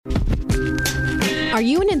Are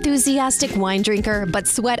you an enthusiastic wine drinker but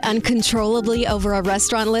sweat uncontrollably over a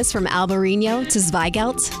restaurant list from Albarino to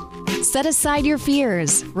Zweigelt? Set aside your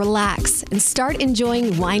fears, relax, and start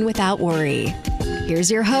enjoying wine without worry. Here's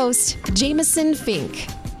your host, Jameson Fink.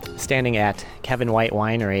 Standing at Kevin White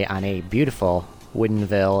Winery on a beautiful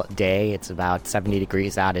Woodinville day. It's about 70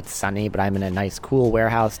 degrees out. It's sunny, but I'm in a nice, cool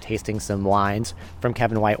warehouse tasting some wines from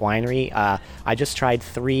Kevin White Winery. I just tried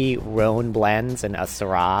 3 Rhone blends and a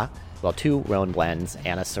Syrah. Well, 2 Rhone blends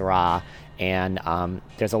and a Syrah. And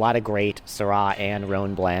there's a lot of great Syrah and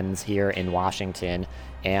Rhone blends here in Washington.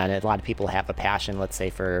 And a lot of people have a passion, let's say,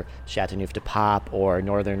 for Chateauneuf du Pape or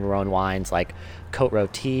Northern Rhone wines like Côte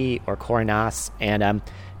Rôtie or Cornas. And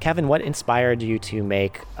Kevin, what inspired you to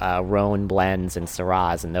make Rhone blends and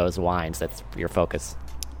Syrahs and those wines? That's your focus.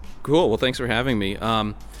 Cool. Well, thanks for having me.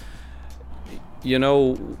 I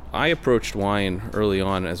approached wine early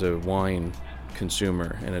on as a wine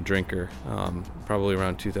consumer and a drinker. Probably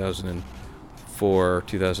around 2004,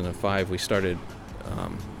 2005, we started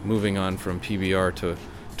moving on from PBR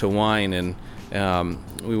to wine, and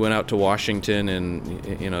we went out to Washington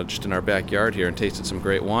and just in our backyard here and tasted some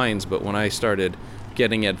great wines. But when I started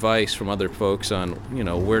getting advice from other folks on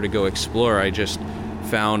where to go explore, I just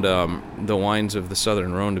found the wines of the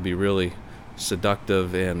Southern Rhone to be really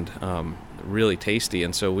seductive and really tasty.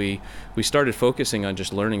 And so we started focusing on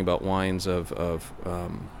just learning about wines of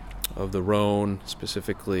the Rhone,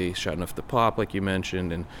 specifically Chateauneuf du Pape, like you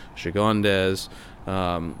mentioned, and Gigondes.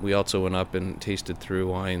 We also went up and tasted through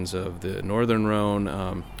wines of the Northern Rhone.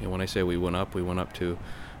 And when I say we went up to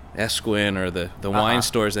Esquin or the wine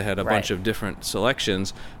stores that had a bunch of different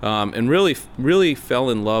selections, and really fell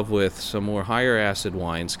in love with some more higher acid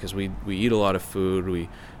wines because we eat a lot of food, we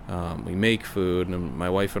make food, and my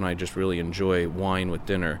wife and I just really enjoy wine with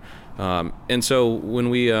dinner. And so when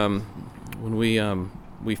we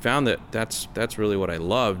found that that's really what I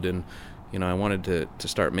loved, and I wanted to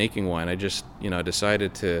start making wine. I just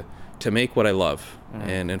decided to make what I love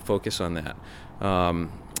and focus on that.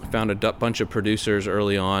 Found a bunch of producers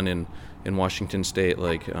early on in Washington State,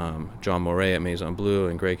 like John Moret at Maison Bleu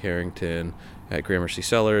and Greg Harrington at Gramercy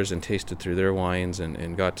Cellars, and tasted through their wines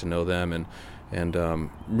and got to know them, and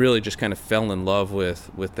really just kind of fell in love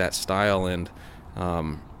with that style, and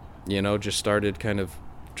just started kind of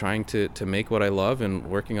trying to make what I love and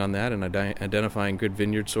working on that, and identifying good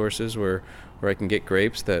vineyard sources where I can get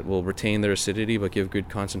grapes that will retain their acidity but give good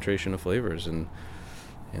concentration of flavors, and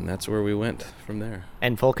that's where we went from there.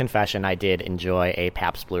 And full confession, I did enjoy a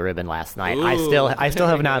Pabst Blue Ribbon last night. Ooh. I still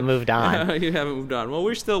have not moved on. You haven't moved on. Well,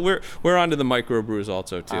 we're on to the microbrews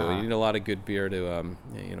also too. You need a lot of good beer to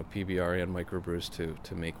PBR and microbrews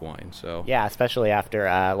to make wine. So yeah, especially after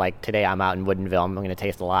like today, I'm out in Woodinville. I'm going to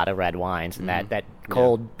taste a lot of red wines, and that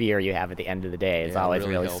cold beer you have at the end of the day is always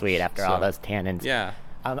really sweet after all those tannins. Yeah,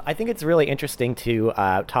 I think it's really interesting to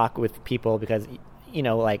talk with people because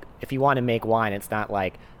like if you want to make wine, it's not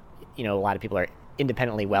like a lot of people are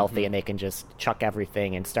independently wealthy and they can just chuck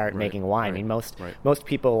everything and start making wine. I mean, most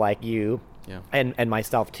people like you and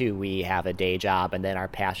myself too, we have a day job, and then our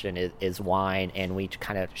passion is wine, and we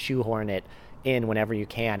kind of shoehorn it in whenever you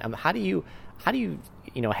can. How do you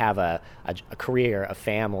have a career, a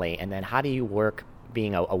family, and then how do you work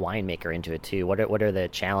being a winemaker into it too? What are the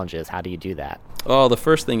challenges? How do you do that? Oh, the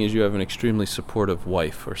first thing is you have an extremely supportive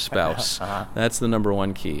wife or spouse. That's the number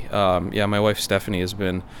one key. My wife Stephanie has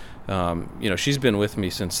been, she's been with me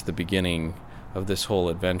since the beginning of this whole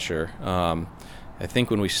adventure. I think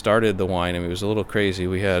when we started the wine, it was a little crazy.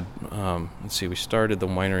 We had, we started the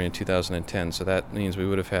winery in 2010, so that means we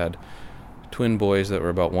would have had twin boys that were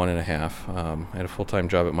about 1.5. I had a full-time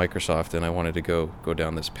job at Microsoft, and I wanted to go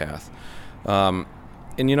down this path.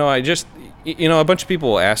 I just, a bunch of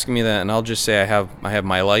people will ask me that, and I'll just say I have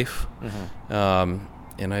my life,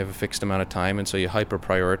 and I have a fixed amount of time, and so you hyper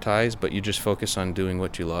prioritize, but you just focus on doing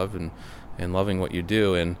what you love and loving what you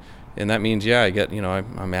do, and that means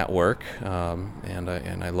I'm at work, and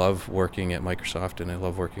I love working at Microsoft, and I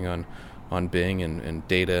love working on Bing and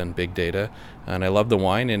data and big data, and I love the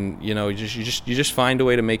wine, and you just find a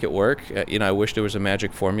way to make it work. I wish there was a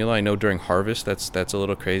magic formula. I know during harvest that's a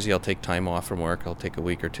little crazy. I'll take time off from work. I'll take a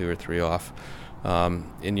week or 2 or 3 off, the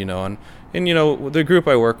group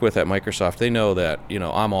I work with at Microsoft, they know that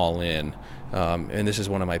I'm all in, and this is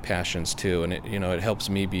one of my passions too, and it helps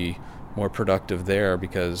me be more productive there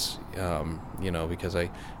because because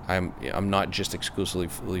I'm not just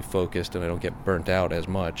exclusively focused and I don't get burnt out as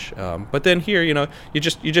much. But then here, you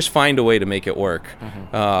just find a way to make it work.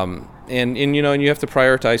 And you have to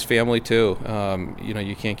prioritize family too.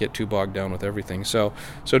 You can't get too bogged down with everything. So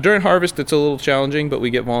during harvest it's a little challenging, but we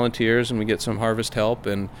get volunteers and we get some harvest help,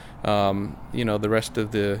 and the rest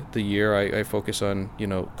of the year I focus on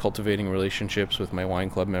cultivating relationships with my wine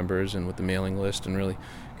club members and with the mailing list, and really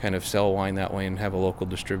kind of sell wine that way and have a local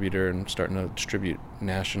distributor and starting to distribute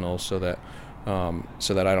national so that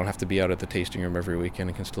I don't have to be out at the tasting room every weekend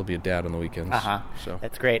and can still be a dad on the weekends. So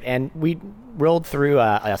that's great. And we rolled through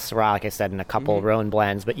a Syrah, like I said, and a couple Rhone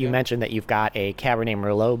blends, but you mentioned that you've got a Cabernet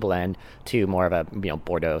Merlot blend to more of a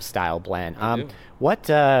Bordeaux style blend.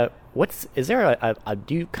 Is there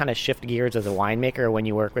do you kind of shift gears as a winemaker when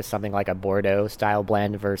you work with something like a Bordeaux style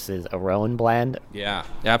blend versus a Rhone blend? Yeah,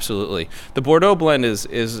 absolutely. The Bordeaux blend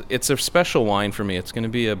it's a special wine for me. It's going to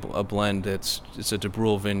be a blend. It's a De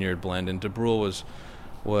Brule Vineyard blend, and De Brule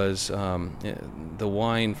was the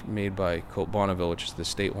wine made by Côte Bonneville, which is the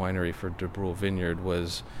state winery for De Brule Vineyard,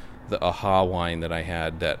 was the aha wine that I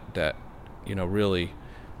had that really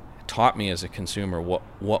taught me as a consumer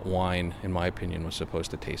what wine, in my opinion, was supposed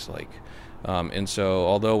to taste like. And so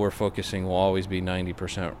although we're focusing, we'll always be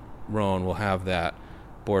 90% Rhone, we'll have that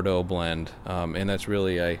Bordeaux blend. And that's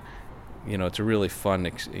really it's a really fun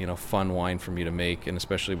wine for me to make, and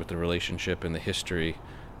especially with the relationship and the history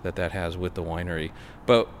that has with the winery.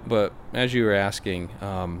 But as you were asking,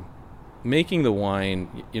 making the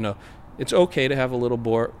wine, it's okay to have a little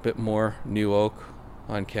bit more new oak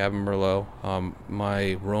on Cab Merlot.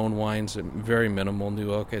 My Rhone wine's very minimal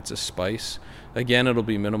new oak. It's a spice. Again, it'll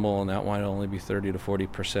be minimal, and that wine will only be 30 to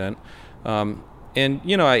 40%. And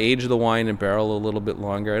I age the wine in barrel a little bit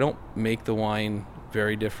longer. I don't make the wine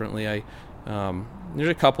very differently. There's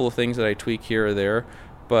a couple of things that I tweak here or there,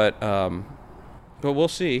 but we'll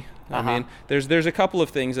see. I mean, there's a couple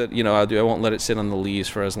of things that I'll do. I won't let it sit on the lees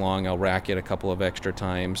for as long. I'll rack it a couple of extra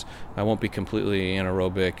times. I won't be completely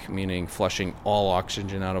anaerobic, meaning flushing all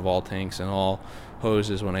oxygen out of all tanks and all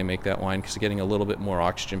hoses when I make that wine, because getting a little bit more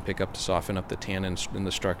oxygen pickup to soften up the tannins in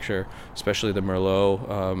the structure, especially the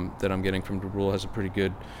Merlot that I'm getting from De Brule has a pretty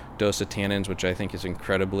good dose of tannins, which I think is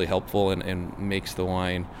incredibly helpful and makes the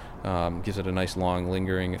wine, gives it a nice long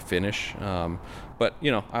lingering finish. But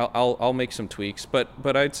I'll make some tweaks,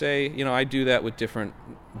 but I'd say I do that with different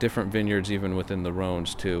vineyards, even within the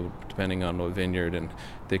Rhones too, depending on what vineyard and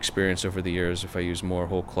the experience over the years. If I use more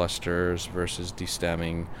whole clusters versus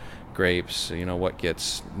destemming grapes, what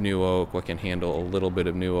gets new oak, what can handle a little bit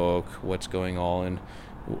of new oak, what's going all in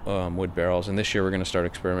wood barrels. And this year we're going to start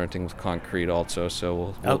experimenting with concrete also.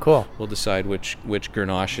 So we'll decide which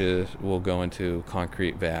Grenaches will go into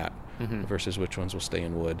concrete vat versus which ones will stay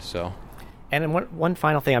in wood. So. And then one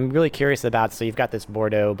final thing I'm really curious about, so you've got this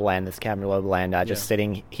Bordeaux blend, this Cab Merlot blend, just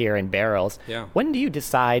sitting here in barrels. Yeah. When do you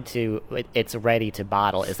decide it's ready to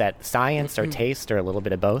bottle? Is that science or taste or a little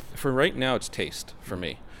bit of both? For right now, it's taste for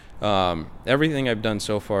me. Everything I've done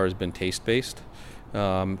so far has been taste-based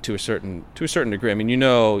to a certain degree. I mean,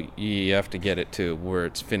 you have to get it to where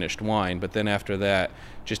it's finished wine, but then after that,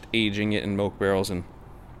 just aging it in oak barrels and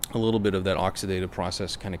a little bit of that oxidative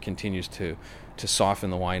process kind of continues to soften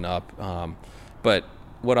the wine up. But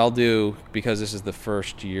what I'll do, because this is the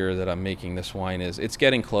first year that I'm making this wine, is it's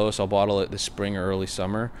getting close. I'll bottle it this spring or early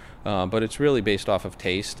summer, but it's really based off of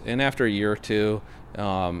taste. And after a year or two,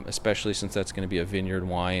 especially since that's going to be a vineyard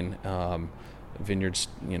wine,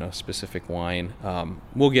 specific wine,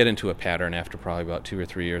 we'll get into a pattern after probably about 2 or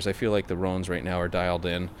 3 years. I feel like the Rhones right now are dialed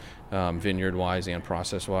in, vineyard wise and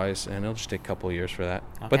process wise, and it'll just take a couple of years for that.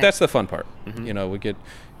 Okay. But that's the fun part. We get,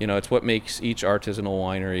 it's what makes each artisanal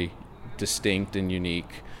winery distinct and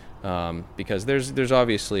unique, because there's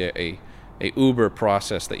obviously a uber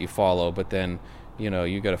process that you follow, but then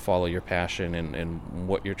you got to follow your passion and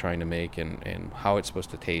what you're trying to make and how it's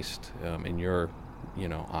supposed to taste in your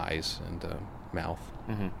eyes and mouth,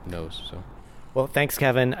 nose. So. Well, thanks,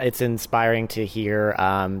 Kevin. It's inspiring to hear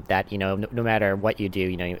that, no matter what you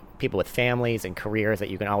do, people with families and careers, that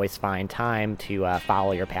you can always find time to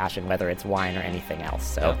follow your passion, whether it's wine or anything else.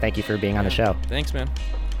 So thank you for being on the show. Thanks, man.